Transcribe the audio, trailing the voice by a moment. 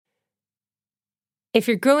If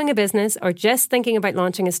you're growing a business or just thinking about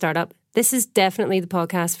launching a startup, this is definitely the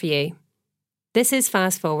podcast for you. This is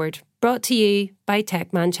Fast Forward, brought to you by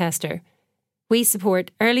Tech Manchester. We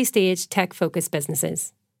support early-stage tech-focused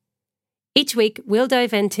businesses. Each week, we'll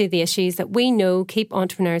dive into the issues that we know keep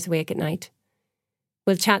entrepreneurs awake at night.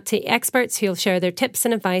 We'll chat to experts who'll share their tips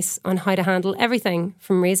and advice on how to handle everything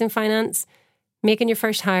from raising finance, making your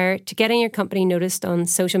first hire, to getting your company noticed on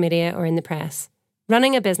social media or in the press.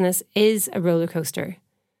 Running a business is a roller coaster.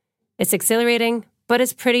 It's exhilarating, but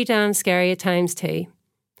it's pretty damn scary at times too.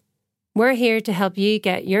 We're here to help you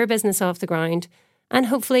get your business off the ground and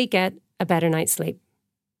hopefully get a better night's sleep.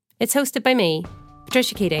 It's hosted by me,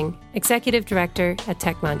 Patricia Keating, Executive Director at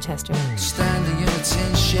Tech Manchester. Standing in a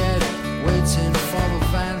tin shed, waiting for the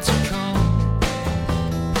van to come.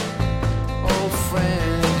 Old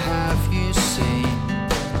friend, have you seen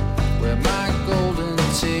where my golden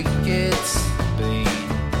tickets been?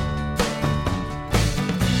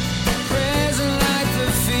 Present like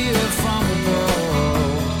the fear from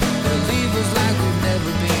above. They leave us like we've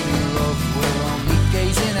never been in love. We're only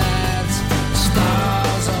gazing at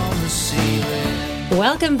stars on the ceiling.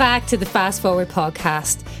 Welcome back to the Fast Forward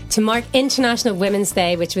podcast. To mark International Women's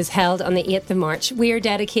Day, which was held on the 8th of March, we are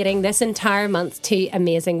dedicating this entire month to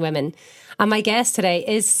amazing women. And my guest today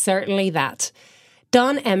is certainly that.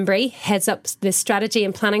 Dawn Embry heads up the strategy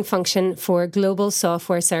and planning function for global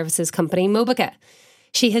software services company Mobica.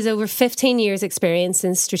 She has over 15 years' experience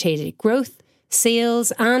in strategic growth,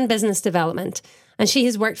 sales and business development, and she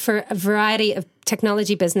has worked for a variety of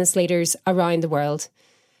technology business leaders around the world.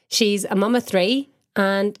 She's a mum of three,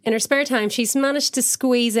 and in her spare time, she's managed to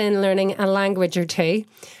squeeze in learning a language or two,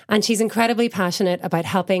 and she's incredibly passionate about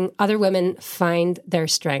helping other women find their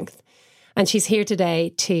strength. And she's here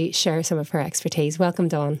today to share some of her expertise. Welcome,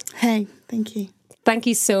 Dawn. Hey, thank you. Thank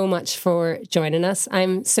you so much for joining us.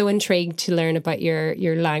 I'm so intrigued to learn about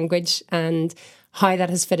your language and how that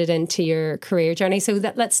has fitted into your career journey. So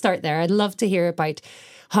let's start there. I'd love to hear about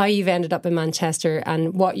how you've ended up in Manchester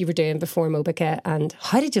and what you were doing before Mobica, and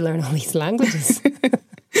how did you learn all these languages?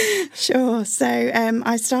 Sure. So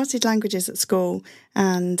I started languages at school,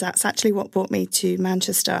 and that's actually what brought me to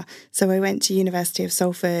Manchester. So I went to University of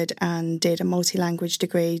Salford and did a multi-language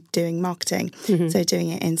degree doing marketing. Mm-hmm. So doing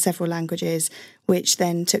it in several languages, which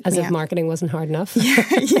then took As me if out. Marketing wasn't hard enough.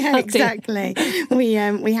 Yeah, exactly. We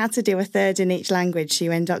had to do a third in each language. So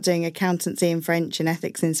you end up doing accountancy in French and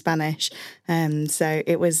ethics in Spanish. So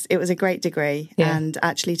it was a great degree, and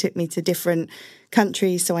actually took me to different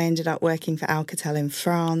countries. So I ended up working for Alcatel in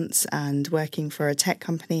France and working for a tech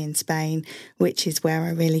company in Spain, which is where I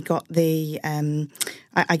really got the,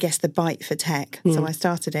 I guess, the bite for tech. So I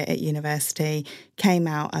started it at university, came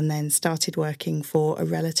out, and then started working for a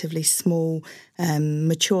relatively small,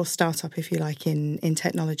 mature startup, if you like, in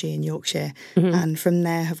technology in Yorkshire. Mm-hmm. And from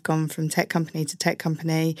there have gone from tech company to tech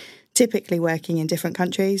company, typically working in different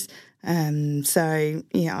countries. So,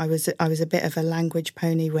 I was a bit of a language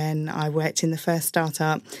pony when I worked in the first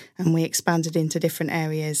startup, and we expanded into different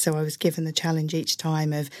areas. So I was given the challenge each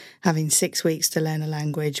time of having 6 weeks to learn a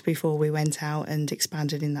language before we went out and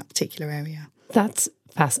expanded in that particular area. That's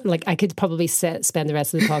fascinating. Like, I could probably spend the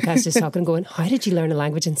rest of the podcast just talking and going, how did you learn a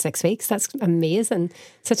language in 6 weeks? That's amazing.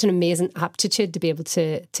 Such an amazing aptitude to be able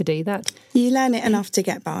to do that. You learn it enough to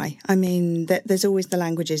get by. I mean, there's always the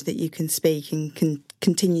languages that you can speak and can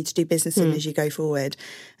continue to do business in as you go forward.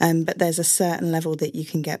 But there's a certain level that you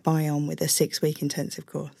can get by on with a 6-week intensive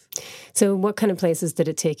course. So what kind of places did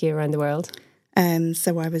it take you around the world?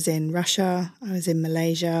 So I was in Russia, I was in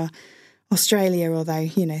Malaysia, Australia, although,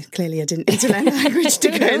 clearly I didn't need to learn a language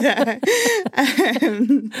to go there.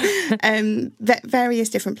 Various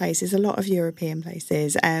different places, a lot of European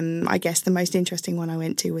places. I guess the most interesting one I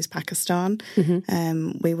went to was Pakistan.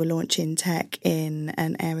 Mm-hmm. We were launching tech in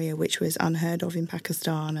an area which was unheard of in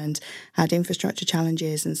Pakistan and had infrastructure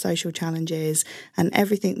challenges and social challenges and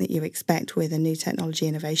everything that you expect with a new technology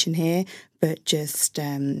innovation here, but just,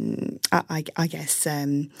 I guess,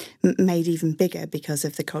 made even bigger because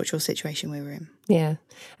of the cultural situation we were in. Yeah.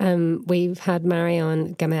 We've had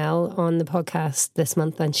Marianne Gamel on the podcast this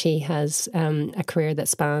month, and she has a career that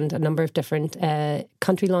spanned a number of different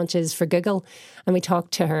country launches for Google. And we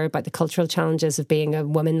talked to her about the cultural challenges of being a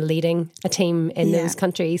woman leading a team in those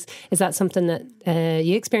countries. Is that something that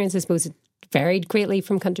you experienced? I suppose it varied greatly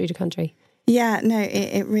from country to country. Yeah, no,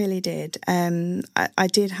 it really did. I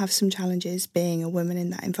did have some challenges being a woman in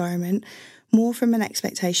that environment, more from an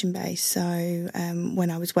expectation base. So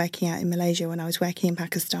when I was working out in Malaysia, when I was working in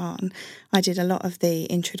Pakistan, I did a lot of the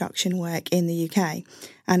introduction work in the UK.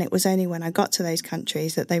 And it was only when I got to those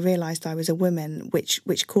countries that they realised I was a woman,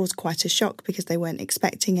 which caused quite a shock because they weren't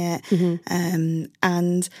expecting it.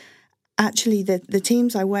 And actually, the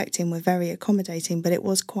teams I worked in were very accommodating, but it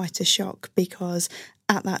was quite a shock because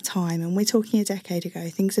at that time, and we're talking a decade ago,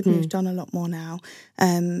 things have moved on a lot more now,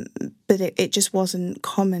 but it just wasn't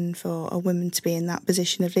common for a woman to be in that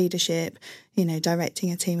position of leadership, you know,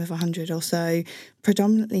 directing a team of 100 or so,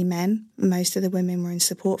 predominantly men. Most of the women were in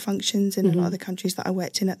support functions in a lot of the countries that I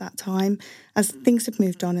worked in at that time, as things have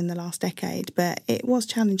moved on in the last decade, but it was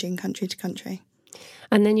challenging country to country.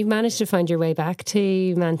 And then you've managed to find your way back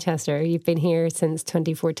to Manchester. You've been here since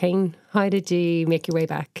 2014. How did you make your way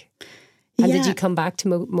back? And did you come back to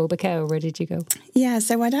Mobica, or where did you go? Yeah,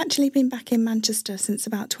 so I'd actually been back in Manchester since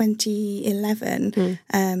about 2011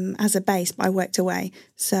 as a base, but I worked away.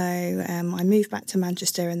 So I moved back to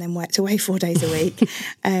Manchester and then worked away 4 days a week.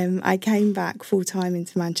 I came back full-time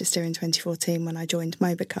into Manchester in 2014 when I joined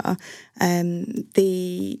Mobica.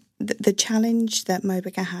 The challenge that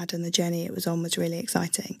Mobica had and the journey it was on was really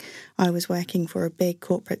exciting. I was working for a big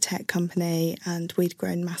corporate tech company and we'd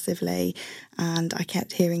grown massively, and I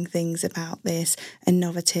kept hearing things about this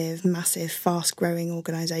innovative, massive, fast-growing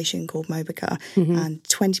organisation called Mobica, and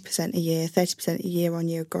 20% a year, 30% a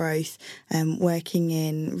year-on-year growth, working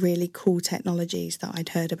in really cool technologies that I'd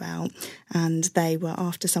heard about, and they were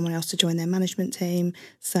after someone else to join their management team,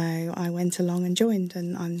 so I went along and joined,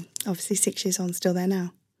 and I'm obviously 6 years on, still there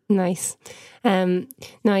now. Nice.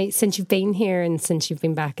 Now, since you've been here and since you've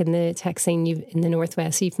been back in the tech scene in the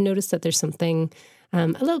Northwest, you've noticed that there's something a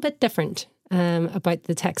little bit different about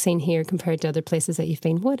the tech scene here compared to other places that you've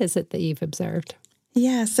been. What is it that you've observed?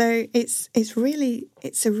 Yeah, so it's a really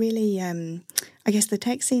I guess the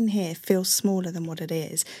tech scene here feels smaller than what it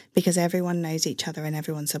is because everyone knows each other and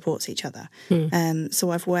everyone supports each other.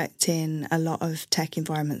 So I've worked in a lot of tech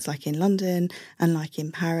environments like in London and like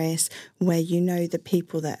in Paris, where you know the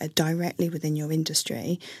people that are directly within your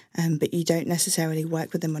industry, but you don't necessarily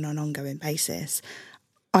work with them on an ongoing basis.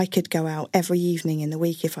 I could go out every evening in the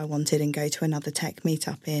week if I wanted and go to another tech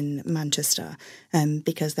meetup in Manchester,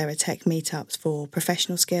 because there are tech meetups for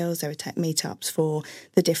professional skills, there are tech meetups for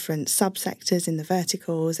the different subsectors in the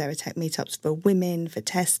verticals, there are tech meetups for women, for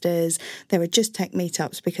testers, there are just tech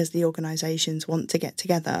meetups because the organisations want to get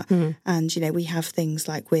together. And, you know, we have things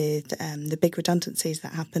like with the big redundancies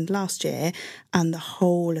that happened last year, and the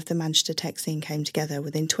whole of the Manchester tech scene came together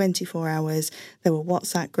within 24 hours. There were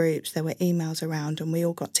WhatsApp groups, there were emails around, and we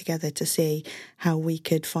all got together to see how we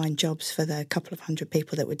could find jobs for the couple of hundred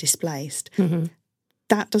people that were displaced.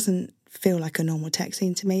 That doesn't feel like a normal tech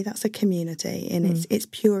scene to me. That's a community in its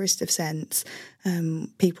purest of sense.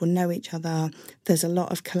 People know each other. There's a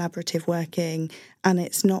lot of collaborative working, and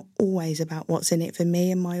it's not always about what's in it for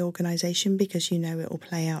me and my organisation, because you know it will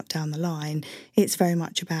play out down the line. It's very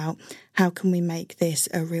much about how can we make this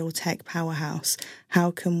a real tech powerhouse?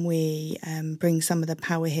 How can we bring some of the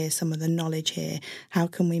power here, some of the knowledge here? How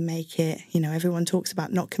can we make it, you know, everyone talks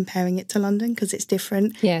about not comparing it to London because it's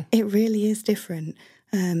different. Yeah. It really is different.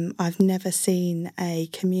 I've never seen a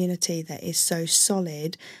community that is so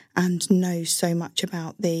solid and knows so much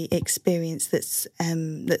about the experience that's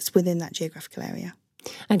within that geographical area.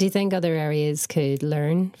 And do you think other areas could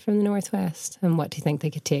learn from the Northwest? And what do you think they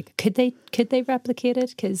could take? Could they replicate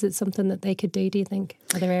it? Is it something that they could do, do you think,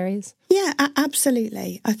 other areas? Yeah,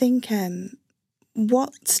 absolutely. I think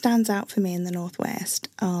what stands out for me in the Northwest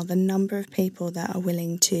are the number of people that are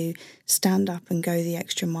willing to stand up and go the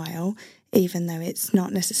extra mile, even though it's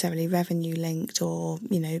not necessarily revenue linked or,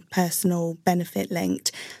 you know, personal benefit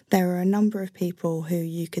linked. There are a number of people who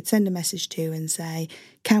you could send a message to and say,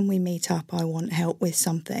 can we meet up? I want help with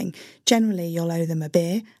something. Generally, you'll owe them a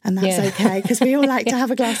beer, and that's okay, because we all like to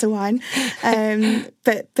have a glass of wine.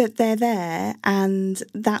 But they're there, and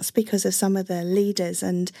that's because of some of the leaders.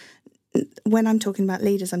 And when I'm talking about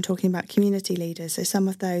leaders, I'm talking about community leaders. So some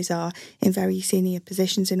of those are in very senior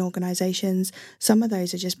positions in organisations. Some of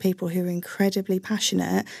those are just people who are incredibly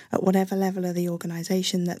passionate at whatever level of the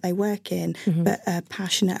organisation that they work in, but are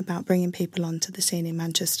passionate about bringing people onto the scene in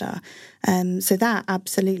Manchester. So that,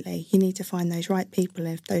 absolutely, you need to find those right people.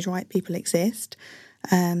 If those right people exist,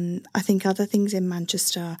 I think other things in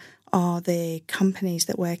Manchester are the companies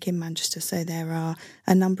that work in Manchester. So there are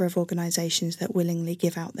a number of organisations that willingly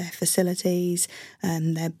give out their facilities,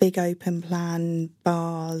 their big open plan,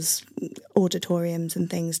 bars, auditoriums and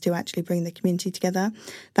things to actually bring the community together.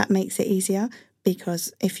 That makes it easier.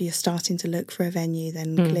 because if you're starting to look for a venue,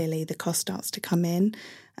 then clearly the cost starts to come in.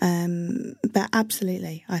 But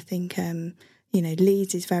absolutely, I think,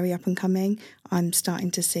 Leeds is very up and coming. I'm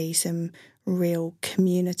starting to see some real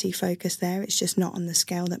community focus there. It's just not on the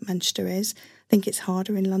scale that Manchester is. I think it's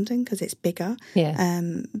harder in London because it's bigger. Yeah.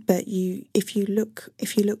 But if you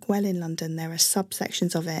look well in London, there are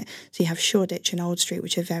subsections of it. So you have Shoreditch and Old Street,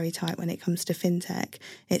 which are very tight when it comes to fintech.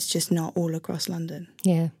 It's just not all across London.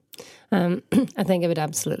 Yeah. I think I would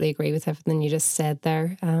absolutely agree with everything you just said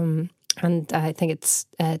there. And I think it's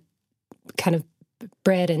kind of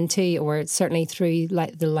bred into, or certainly through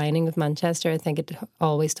the lining of Manchester. I think it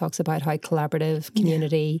always talks about how collaborative,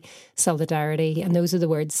 community, solidarity, and those are the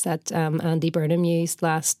words that Andy Burnham used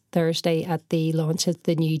last Thursday at the launch of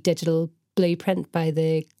the new digital blueprint by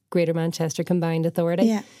the Greater Manchester Combined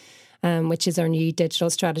Authority. Which is our new digital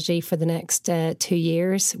strategy for the next 2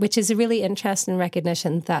 years, which is a really interesting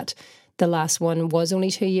recognition that the last one was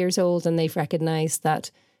only 2 years old, and they've recognised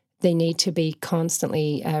that they need to be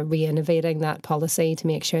constantly re-innovating that policy to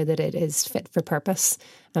make sure that it is fit for purpose.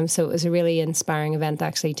 So it was a really inspiring event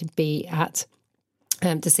actually to be at,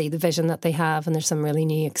 to see the vision that they have, and there's some really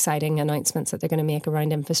new exciting announcements that they're going to make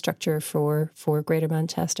around infrastructure for Greater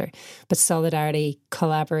Manchester. But solidarity,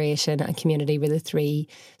 collaboration and community were the three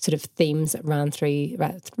sort of themes that ran through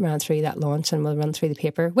that launch, and will run through the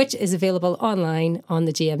paper, which is available online on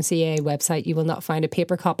the GMCA website. You will not find a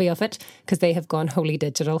paper copy of it because they have gone wholly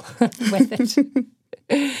digital with it.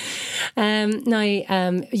 Now,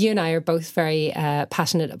 you and I are both very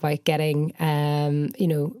passionate about getting,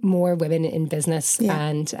 more women in business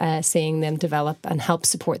and seeing them develop and help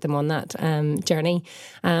support them on that journey.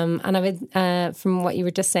 And I would, from what you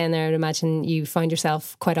were just saying there, I'd imagine you find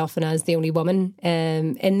yourself quite often as the only woman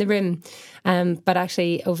in the room. But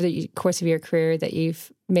actually, over the course of your career, that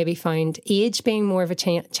you've maybe found age being more of a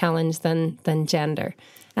challenge than gender.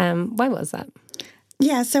 Why was that?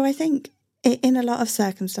 Yeah, so I think in a lot of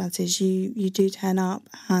circumstances, you do turn up,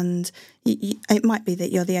 and it might be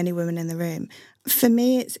that you're the only woman in the room. For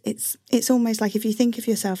me, it's almost like if you think of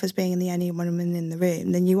yourself as being the only woman in the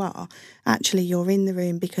room, then you are. Actually, you're in the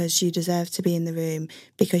room because you deserve to be in the room,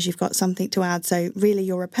 because you've got something to add. So really,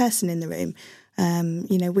 you're a person in the room.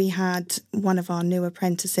 We had one of our new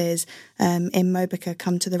apprentices in Mobica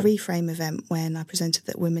come to the Reframe event when I presented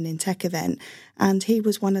that Women in Tech event, and he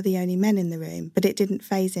was one of the only men in the room, but it didn't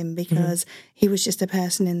faze him because he was just a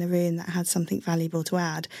person in the room that had something valuable to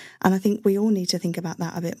add. And I think we all need to think about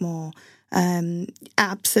that a bit more.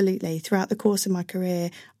 Absolutely. Throughout the course of my career,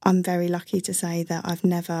 I'm very lucky to say that I've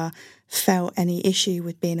never felt any issue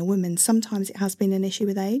with being a woman. Sometimes it has been an issue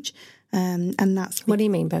with age, and that's... What do you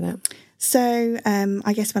mean by that? So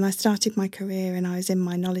I guess when I started my career and I was in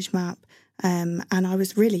my knowledge map, and I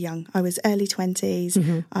was really young, I was early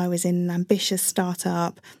 20s, I was in an ambitious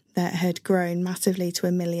startup that had grown massively to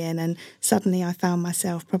 1 million, and suddenly I found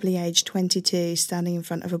myself probably aged 22 standing in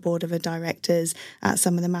front of a board of directors at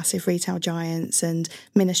some of the massive retail giants and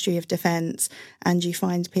Ministry of Defence, and you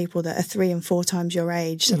find people that are 3 and 4 times your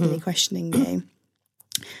age suddenly questioning you.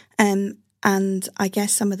 And I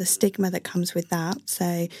guess some of the stigma that comes with that,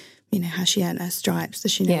 so, has she earned her stripes?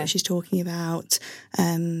 Does she know what she's talking about?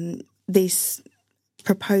 This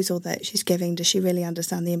proposal that she's giving, does she really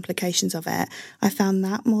understand the implications of it? I found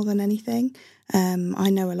that more than anything. I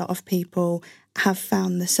know a lot of people have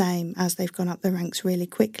found the same as they've gone up the ranks really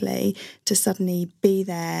quickly, to suddenly be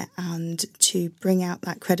there and to bring out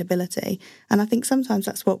that credibility. And I think sometimes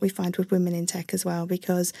that's what we find with women in tech as well,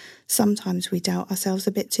 because sometimes we doubt ourselves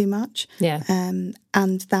a bit too much. Yeah.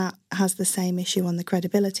 And that has the same issue on the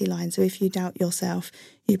credibility line. So if you doubt yourself,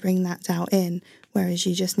 you bring that doubt in. Whereas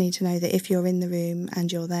you just need to know that if you're in the room and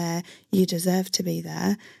you're there, you deserve to be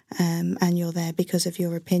there, and you're there because of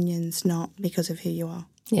your opinions, not because of who you are.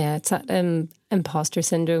 Yeah, it's that imposter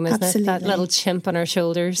syndrome, isn't Absolutely. it? That little chimp on our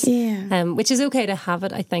shoulders. Yeah. Which is okay to have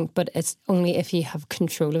it, I think, but it's only if you have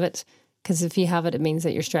control of it. Because if you have it, it means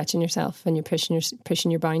that you're stretching yourself and you're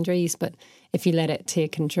pushing your boundaries. But if you let it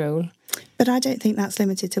take control. But I don't think that's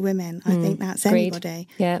limited to women. I think that's Agreed. anybody.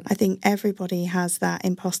 Yeah. I think everybody has that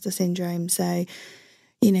imposter syndrome. So,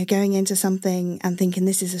 going into something and thinking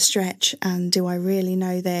this is a stretch, and do I really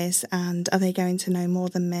know this? And are they going to know more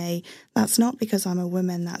than me? That's not because I'm a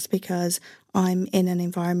woman. That's because I'm in an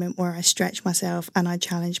environment where I stretch myself and I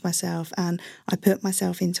challenge myself and I put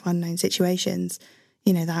myself into unknown situations.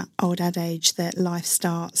 That old adage that life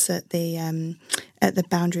starts at the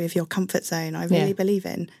boundary of your comfort zone, I really believe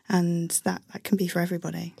in, and that can be for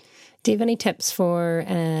everybody. Do you have any tips for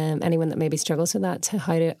anyone that maybe struggles with that, to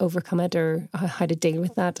how to overcome it or how to deal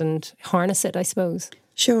with that and harness it, I suppose?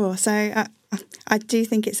 Sure. So I do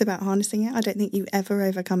think it's about harnessing it. I don't think you ever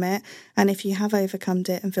overcome it. And if you have overcome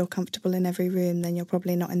it and feel comfortable in every room, then you're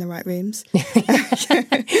probably not in the right rooms.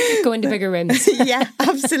 Go into bigger rooms. Yeah,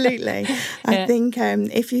 absolutely. I think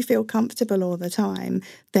if you feel comfortable all the time,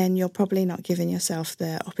 then you're probably not giving yourself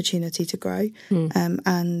the opportunity to grow.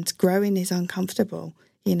 And growing is uncomfortable.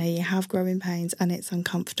 You know, you have growing pains and it's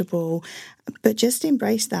uncomfortable, but just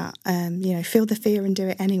embrace that. You know, feel the fear and do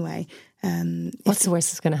it anyway. What's the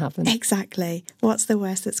worst that's going to happen? Exactly. What's the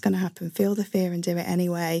worst that's going to happen? Feel the fear and do it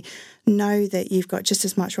anyway. Know that you've got just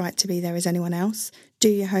as much right to be there as anyone else. Do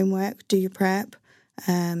your homework, do your prep,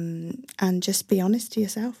 and just be honest to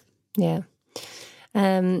yourself. Yeah.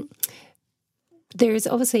 There's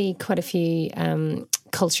obviously quite a few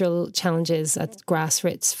cultural challenges at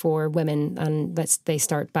grassroots for women, and they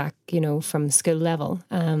start back, you know, from school level.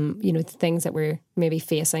 You know, the things that we're maybe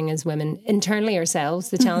facing as women internally ourselves,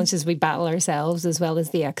 the challenges we battle ourselves, as well as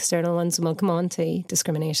the external ones. And we'll come on to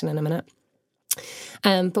discrimination in a minute.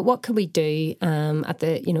 But what could we do at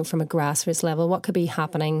the, you know, from a grassroots level? What could be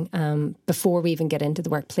happening before we even get into the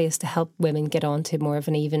workplace to help women get on to more of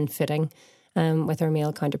an even footing with our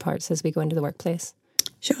male counterparts as we go into the workplace?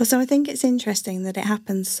 Sure. So I think it's interesting that it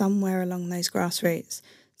happens somewhere along those grassroots.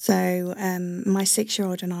 So my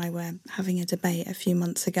 6-year-old and I were having a debate a few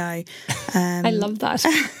months ago. I love that.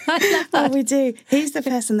 I love that. Oh, we do. He's the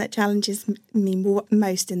person that challenges me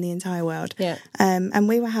most in the entire world. Yeah. And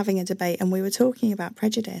we were having a debate and we were talking about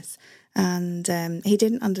prejudice. And he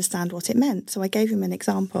didn't understand what it meant. So I gave him an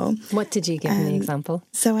example. What did you give him the example?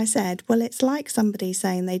 So I said, well, it's like somebody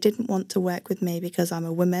saying they didn't want to work with me because I'm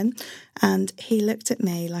a woman. And he looked at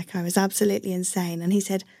me like I was absolutely insane. And he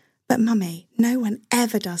said, but Mummy, no one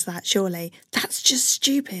ever does that, surely. That's just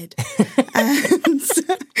stupid.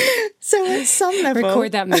 So at some level...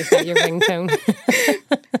 Record that, make that your ringtone.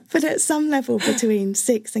 But at some level between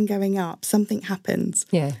 6 and going up, something happens.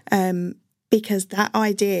 Yeah. Because that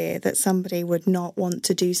idea that somebody would not want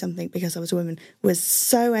to do something because I was a woman was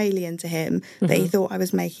so alien to him that he thought I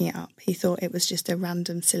was making it up. He thought it was just a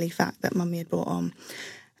random silly fact that Mummy had brought on.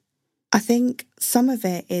 I think some of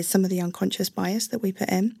it is some of the unconscious bias that we put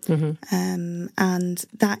in. And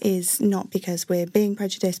that is not because we're being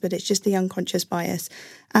prejudiced, but it's just the unconscious bias.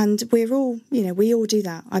 And we're all, you know, we all do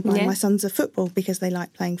that. I buy my sons a football because they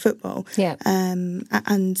like playing football. Yeah.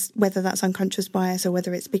 And whether that's unconscious bias or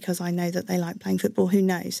whether it's because I know that they like playing football, who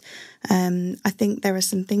knows? I think there are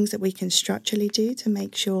some things that we can structurally do to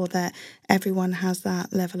make sure that everyone has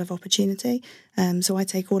that level of opportunity. So I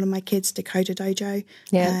take all of my kids to Coda Dojo,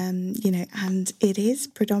 you know, and it is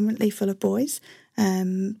predominantly full of boys.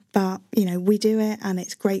 But, you know, we do it and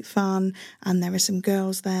it's great fun and there are some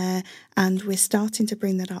girls there and we're starting to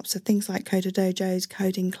bring that up. So things like Coda Dojos,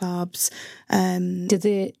 coding clubs.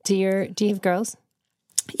 Do you have girls?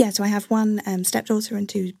 Yeah, so I have one stepdaughter and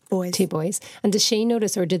 2 boys. 2 boys. And does she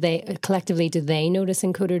notice, or do they notice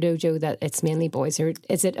in Coda Dojo that it's mainly boys, or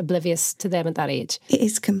is it oblivious to them at that age? It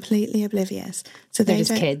is completely oblivious. So they're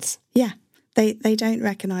just kids. Yeah. They don't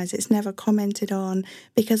recognise, it's never commented on,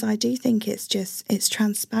 because I do think it's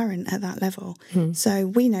transparent at that level. So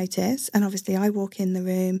we notice, and obviously I walk in the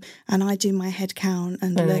room and I do my head count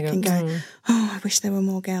and look and go, oh, I wish there were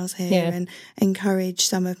more girls here, and encourage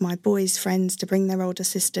some of my boys' friends to bring their older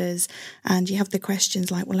sisters. And you have the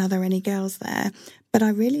questions like, well, are there any girls there? But I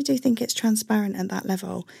really do think it's transparent at that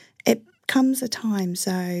level. It comes a time,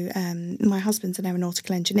 so my husband's an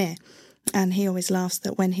aeronautical engineer. And he always laughs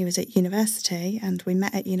that when he was at university, and we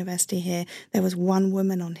met at university here, there was one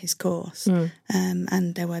woman on his course,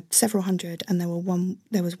 and there were several hundred, and there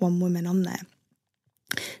was one woman on there.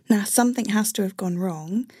 Now, something has to have gone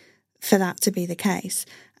wrong for that to be the case,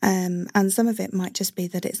 and some of it might just be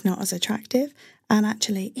that it's not as attractive. And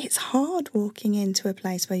actually, it's hard walking into a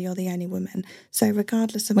place where you're the only woman. So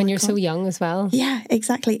regardless of when you're so young as well. Yeah,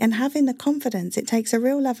 exactly. And having the confidence, it takes a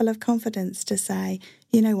real level of confidence to say,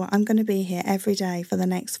 you know what, I'm going to be here every day for the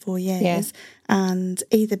next 4 years and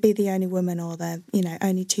either be the only woman or the, you know,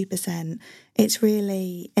 only 2%. It's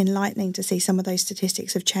really enlightening to see some of those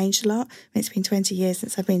statistics have changed a lot. It's been 20 years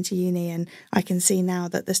since I've been to uni and I can see now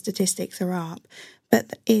that the statistics are up.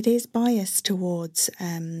 But it is biased towards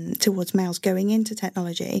males going into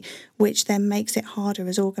technology, which then makes it harder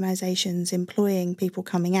as organisations employing people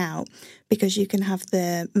coming out, because you can have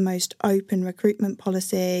the most open recruitment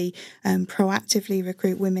policy, proactively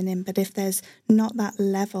recruit women in. But if there's not that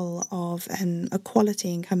level of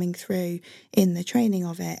equality in coming through in the training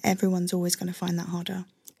of it, everyone's always going to find that harder.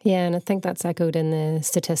 Yeah, and I think that's echoed in the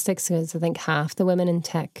statistics, because I think half the women in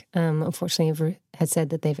tech, unfortunately, have said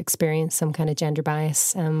that they've experienced some kind of gender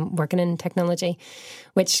bias working in technology,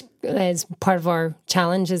 which is part of our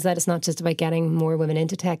challenge, is that it's not just about getting more women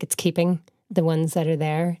into tech, it's keeping the ones that are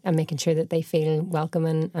there and making sure that they feel welcome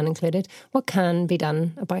and included. What can be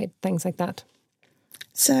done about things like that?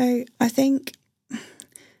 So I think,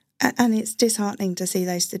 and it's disheartening to see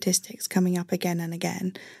those statistics coming up again and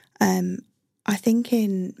again. I think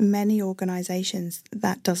in many organisations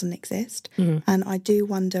that doesn't exist. And I do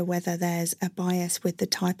wonder whether there's a bias with the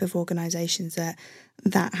type of organisations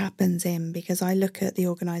that happens in, because I look at the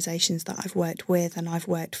organisations that I've worked with and I've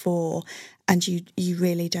worked for, and you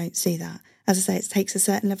really don't see that. As I say, it takes a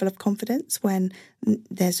certain level of confidence when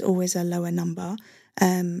there's always a lower number.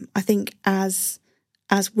 I think as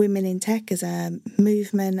women in tech, as a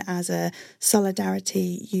movement, as a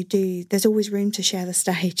solidarity, there's always room to share the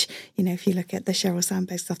stage. You know, if you look at the Sheryl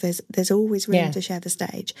Sandberg stuff, there's always room to share the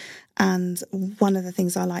stage. And one of the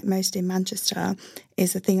things I like most in Manchester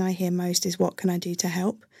is the thing I hear most is, what can I do to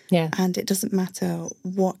help? Yeah. And it doesn't matter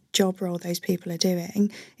what job role those people are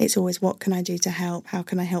doing. It's always, what can I do to help? How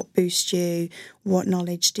can I help boost you? What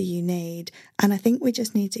knowledge do you need? And I think we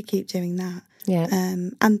just need to keep doing that. Yeah.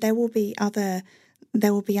 And there will be other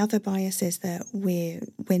biases that we're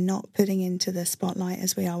not putting into the spotlight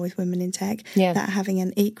as we are with women in tech, that are having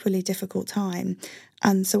an equally difficult time.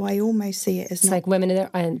 And so I almost see it as like women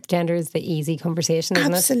and gender is the easy conversation,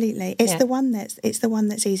 isn't absolutely. it? It's the one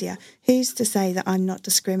that's easier. Who's to say that I'm not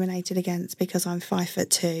discriminated against because I'm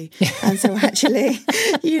 5'2"? And so actually,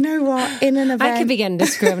 you know what? In an event, I could be getting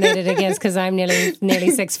discriminated against because I'm nearly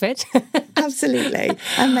 6 foot. Absolutely,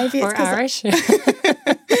 and maybe it's or Irish.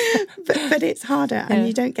 But it's harder, and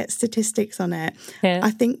you don't get statistics on it. Yeah. I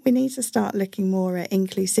think we need to start looking more at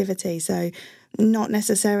inclusivity. So, not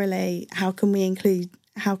necessarily how can we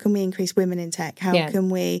increase women in tech? How can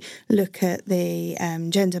we look at the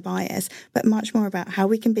gender bias? But much more about how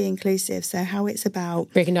we can be inclusive. So how it's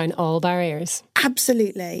about breaking down all barriers.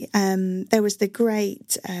 Absolutely. There was the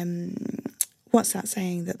great. What's that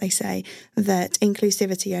saying that they say that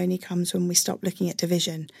inclusivity only comes when we stop looking at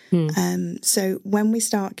division? So when we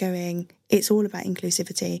start going, it's all about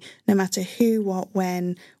inclusivity, no matter who, what,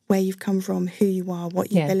 when, where you've come from, who you are,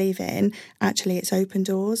 what you believe in, actually it's open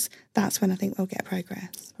doors. That's when I think we'll get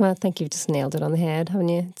progress. Well, I think you've just nailed it on the head, haven't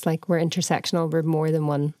you? It's like we're intersectional, we're more than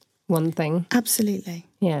one thing. Absolutely.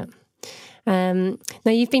 Yeah.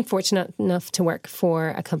 Now, you've been fortunate enough to work for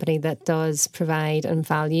a company that does provide and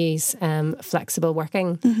values flexible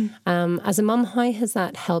working. As a mum, how has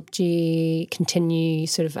that helped you continue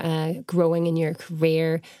sort of growing in your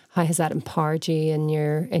career? How has that empowered you in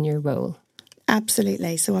your role?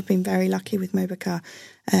 Absolutely. So I've been very lucky with Mobica.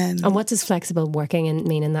 And what does flexible working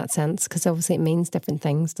mean in that sense? Because obviously it means different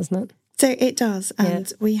things, doesn't it? So it does.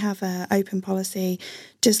 And we have an open policy,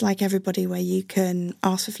 just like everybody, where you can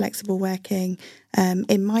ask for flexible working.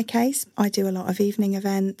 In my case, I do a lot of evening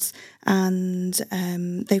events, and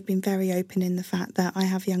they've been very open in the fact that I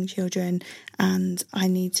have young children and I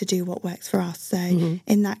need to do what works for us. So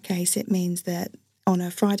in that case, it means that on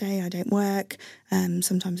a Friday I don't work.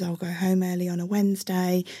 Sometimes I'll go home early on a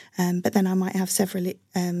Wednesday, but then I might have several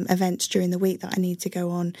events during the week that I need to go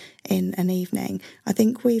on in an evening. I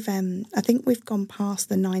think we've gone past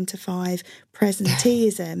the 9 to 5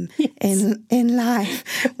 presenteeism in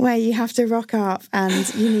life, where you have to rock up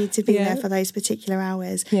and you need to be there for those particular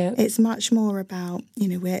hours. It's much more about,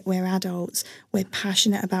 we're adults, we're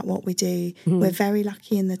passionate about what we do. We're very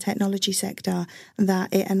lucky in the technology sector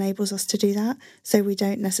that it enables us to do that, so we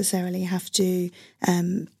don't necessarily have to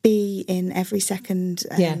be in every second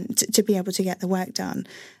to be able to get the work done.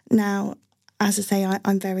 Now, as I say,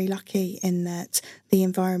 I'm very lucky in that the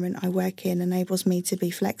environment I work in enables me to be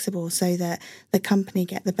flexible, so that the company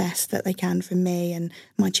get the best that they can from me and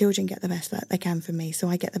my children get the best that they can from me, so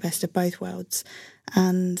I get the best of both worlds.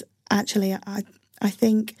 And actually, I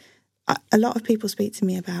think a lot of people speak to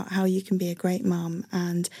me about how you can be a great mum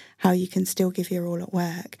and how you can still give your all at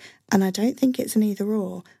work. And I don't think it's an either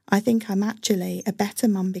or. I think I'm actually a better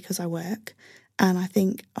mum because I work. And I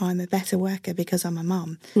think I'm a better worker because I'm a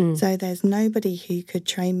mum. So there's nobody who could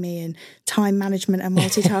train me in time management and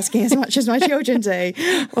multitasking as much as my children do.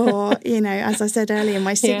 Or, as I said earlier,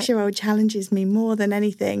 my 6-year-old challenges me more than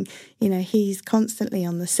anything. He's constantly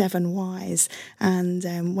on the 7 whys.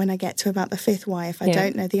 And when I get to about the 5th why, if I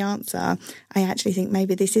don't know the answer, I actually think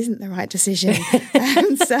maybe this isn't the right decision.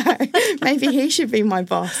 And so maybe he should be my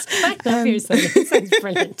boss. I love your son. It sounds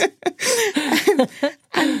brilliant.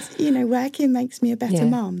 And, working makes makes me a better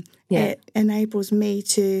mum. It enables me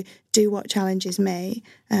to do what challenges me,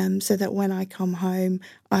 so that when I come home,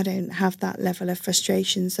 I don't have that level of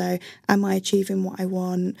frustration. So am I achieving what I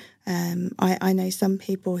want? I know some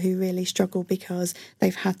people who really struggle because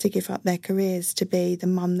they've had to give up their careers to be the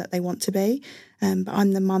mum that they want to be. But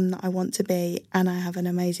I'm the mum that I want to be, and I have an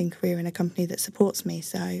amazing career in a company that supports me.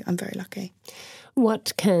 So I'm very lucky.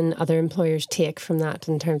 What can other employers take from that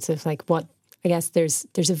in terms of like what, I guess there's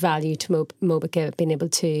a value to Mobica being able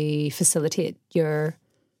to facilitate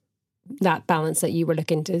that balance that you were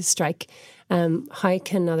looking to strike. How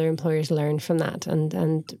can other employers learn from that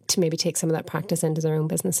and to maybe take some of that practice into their own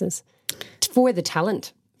businesses for the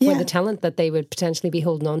talent, that they would potentially be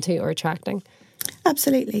holding on to or attracting?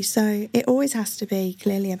 Absolutely. So it always has to be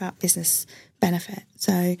clearly about business benefit.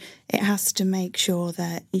 So it has to make sure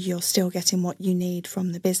that you're still getting what you need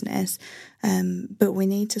from the business. But we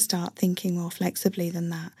need to start thinking more flexibly than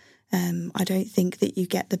that. I don't think that you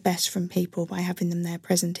get the best from people by having them there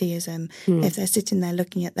presenteeism. If they're sitting there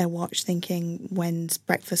looking at their watch thinking, when's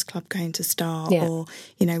Breakfast Club going to start? Or,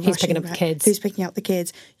 who's picking up the kids? Who's picking up the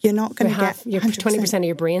kids? You're not going to get... You're 20% of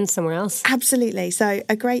your brain somewhere else. Absolutely. So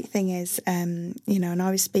a great thing is, and I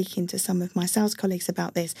was speaking to some of my sales colleagues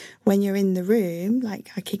about this, when you're in the room,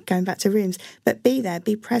 like I keep going back to rooms, but be there,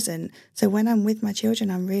 be present. So when I'm with my children,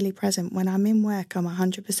 I'm really present. When I'm in work, I'm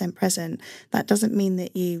 100% present. That doesn't mean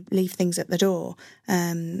that you leave things at the door.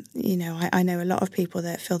 I know a lot of people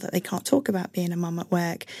that feel that they can't talk about being a mum at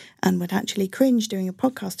work and would actually cringe doing a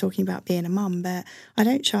podcast talking about being a mum, but I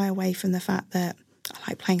don't shy away from the fact that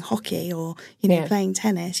I like playing hockey or, playing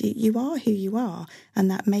tennis. You are who you are,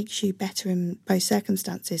 and that makes you better in both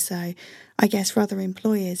circumstances. So I guess for other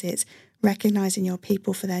employers, it's recognising your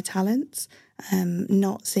people for their talents,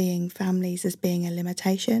 not seeing families as being a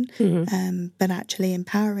limitation, but actually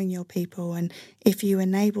empowering your people. And if you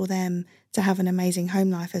enable them to have an amazing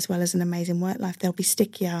home life as well as an amazing work life, they'll be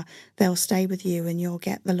stickier, they'll stay with you, and you'll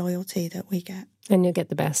get the loyalty that we get. And you'll get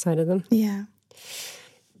the best out of them. Yeah.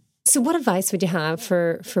 So what advice would you have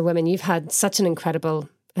for women? You've had such an incredible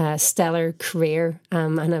stellar career,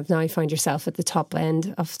 and have now found yourself at the top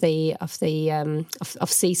end of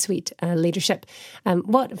C-suite leadership.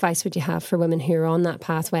 What advice would you have for women who are on that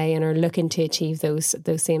pathway and are looking to achieve those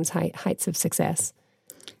same heights of success?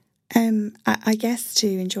 I guess to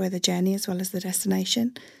enjoy the journey as well as the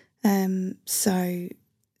destination. So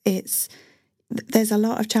there's a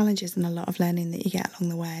lot of challenges and a lot of learning that you get along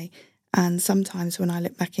the way. And sometimes when I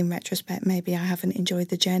look back in retrospect, maybe I haven't enjoyed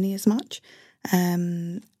the journey as much.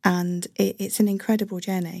 And it's an incredible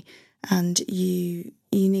journey, and you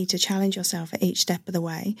need to challenge yourself at each step of the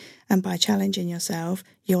way. And by challenging yourself,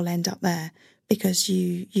 you'll end up there, because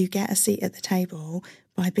you get a seat at the table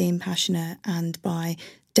by being passionate and by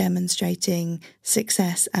demonstrating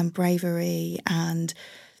success and bravery and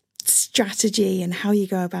strategy and how you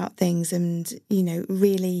go about things, and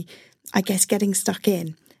really, I guess, getting stuck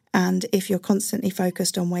in. And if you're constantly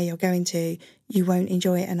focused on where you're going to, you won't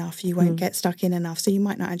enjoy it enough. You won't get stuck in enough. So you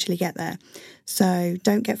might not actually get there. So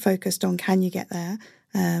don't get focused on can you get there.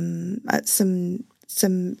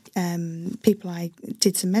 Some people I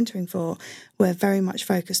did some mentoring for were very much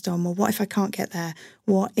focused on, well, what if I can't get there?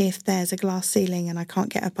 What if there's a glass ceiling and I can't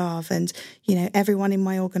get above? And, everyone in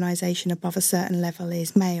my organisation above a certain level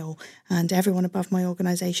is male, and everyone above my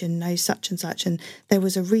organisation knows such and such. And there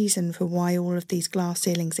was a reason for why all of these glass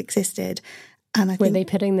ceilings existed. And I think, were they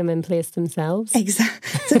putting them in place themselves?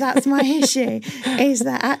 Exactly. So that's my issue, is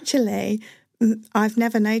that actually I've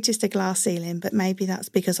never noticed a glass ceiling, but maybe that's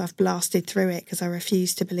because I've blasted through it because I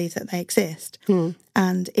refuse to believe that they exist.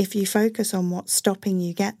 And if you focus on what's stopping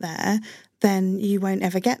you get there, then you won't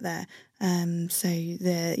ever get there. So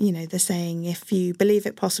the saying, if you believe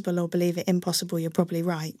it possible or believe it impossible, you're probably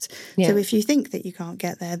right. Yeah. So if you think that you can't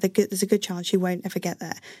get there, there's a good chance you won't ever get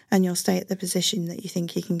there, and you'll stay at the position that you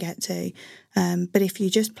think you can get to. But if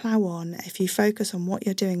you just plough on, if you focus on what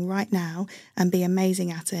you're doing right now and be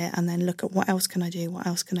amazing at it, and then look at what else can I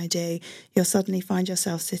do, you'll suddenly find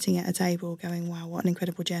yourself sitting at a table going, wow, what an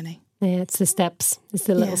incredible journey. Yeah, it's the steps. It's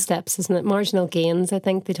the little steps, isn't it? Marginal gains, I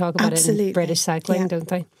think they talk about Absolutely. It in British cycling, don't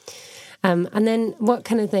they? And then what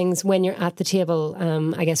kind of things, when you're at the table,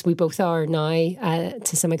 I guess we both are now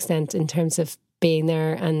to some extent in terms of being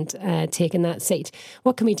there and taking that seat.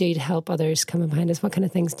 What can we do to help others come behind us? What kind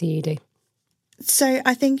of things do you do? So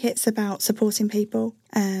I think it's about supporting people.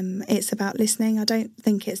 It's about listening. I don't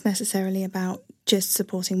think it's necessarily about just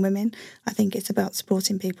supporting women. I think it's about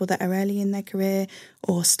supporting people that are early in their career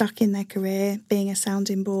or stuck in their career, being a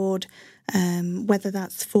sounding board, whether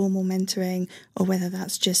that's formal mentoring or whether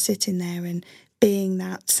that's just sitting there and being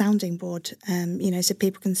that sounding board, so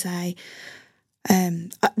people can say,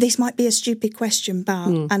 this might be a stupid question, but,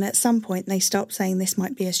 and at some point they stop saying this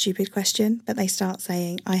might be a stupid question, but they start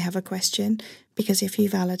saying, I have a question. Because if you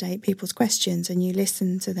validate people's questions and you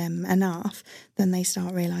listen to them enough, then they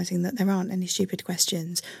start realising that there aren't any stupid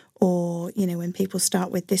questions. Or, you know, when people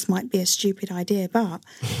start with, this might be a stupid idea, but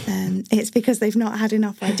it's because they've not had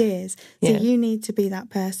enough ideas. So you need to be that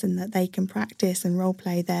person that they can practice and role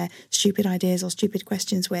play their stupid ideas or stupid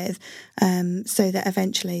questions with, so that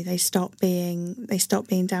eventually they stop being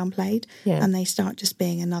downplayed and they start just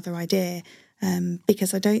being another idea.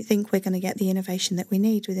 Because I don't think we're going to get the innovation that we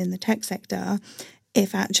need within the tech sector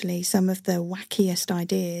if actually some of the wackiest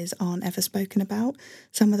ideas aren't ever spoken about.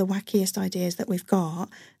 Some of the wackiest ideas that we've got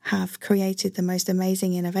have created the most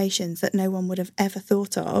amazing innovations that no one would have ever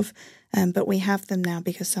thought of, but we have them now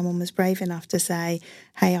because someone was brave enough to say,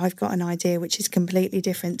 hey, I've got an idea which is completely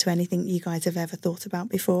different to anything you guys have ever thought about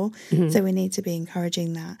before. So we need to be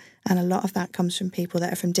encouraging that. And a lot of that comes from people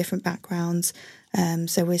that are from different backgrounds.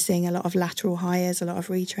 So we're seeing a lot of lateral hires, a lot of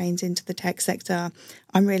retrains into the tech sector.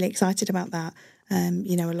 I'm really excited about that.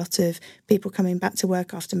 You know, a lot of people coming back to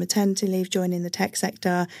work after maternity leave, joining the tech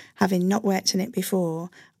sector, having not worked in it before.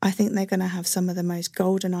 I think they're going to have some of the most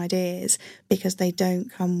golden ideas because they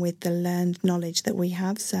don't come with the learned knowledge that we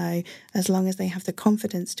have. So as long as they have the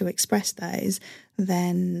confidence to express those,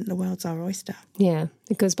 then the world's our oyster. Yeah,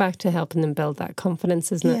 it goes back to helping them build that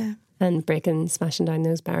confidence, isn't it? And smashing down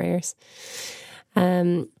those barriers.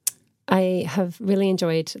 I have really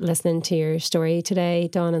enjoyed listening to your story today,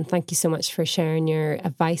 Dawn, and thank you so much for sharing your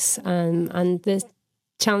advice and the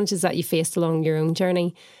challenges that you faced along your own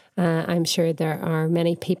journey. I'm sure there are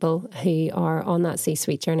many people who are on that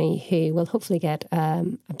C-suite journey who will hopefully get a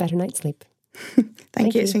better night's sleep.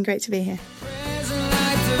 Thank you. It's been great to be here.